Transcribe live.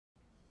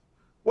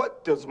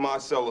What does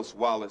Marcellus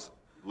Wallace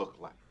look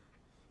like?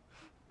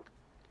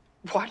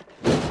 What?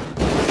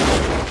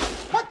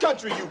 What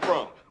country you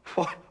from?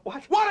 What?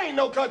 What ain't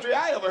no country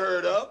I ever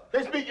heard of?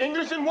 They speak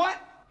English and what?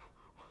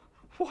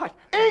 What?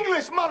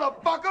 English,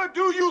 motherfucker!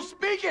 Do you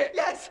speak it?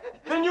 Yes.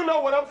 Then you know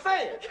what I'm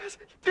saying. Yes.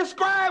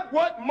 Describe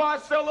what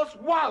Marcellus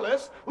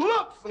Wallace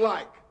looks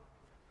like.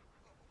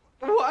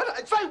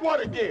 What? Say what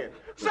again?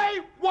 Say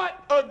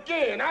what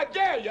again? I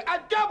dare you. I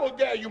double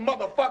dare you,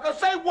 motherfucker.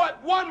 Say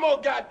what one more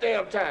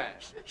goddamn time.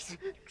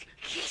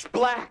 He's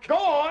black. Go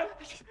on.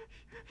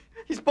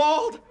 He's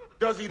bald.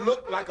 Does he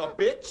look like a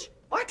bitch?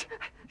 What?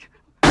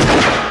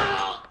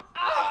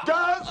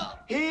 Does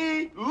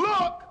he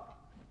look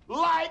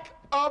like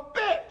a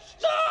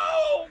bitch?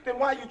 No! Then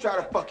why you try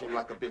to fuck him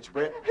like a bitch,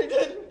 Brett? I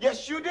didn't.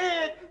 Yes, you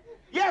did.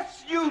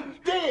 Yes, you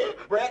did,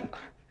 Brett.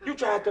 You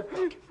tried to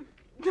fuck him.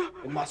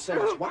 And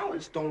Marcellus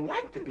Wallace don't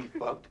like to be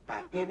fucked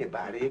by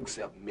anybody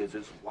except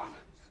Mrs. Wallace.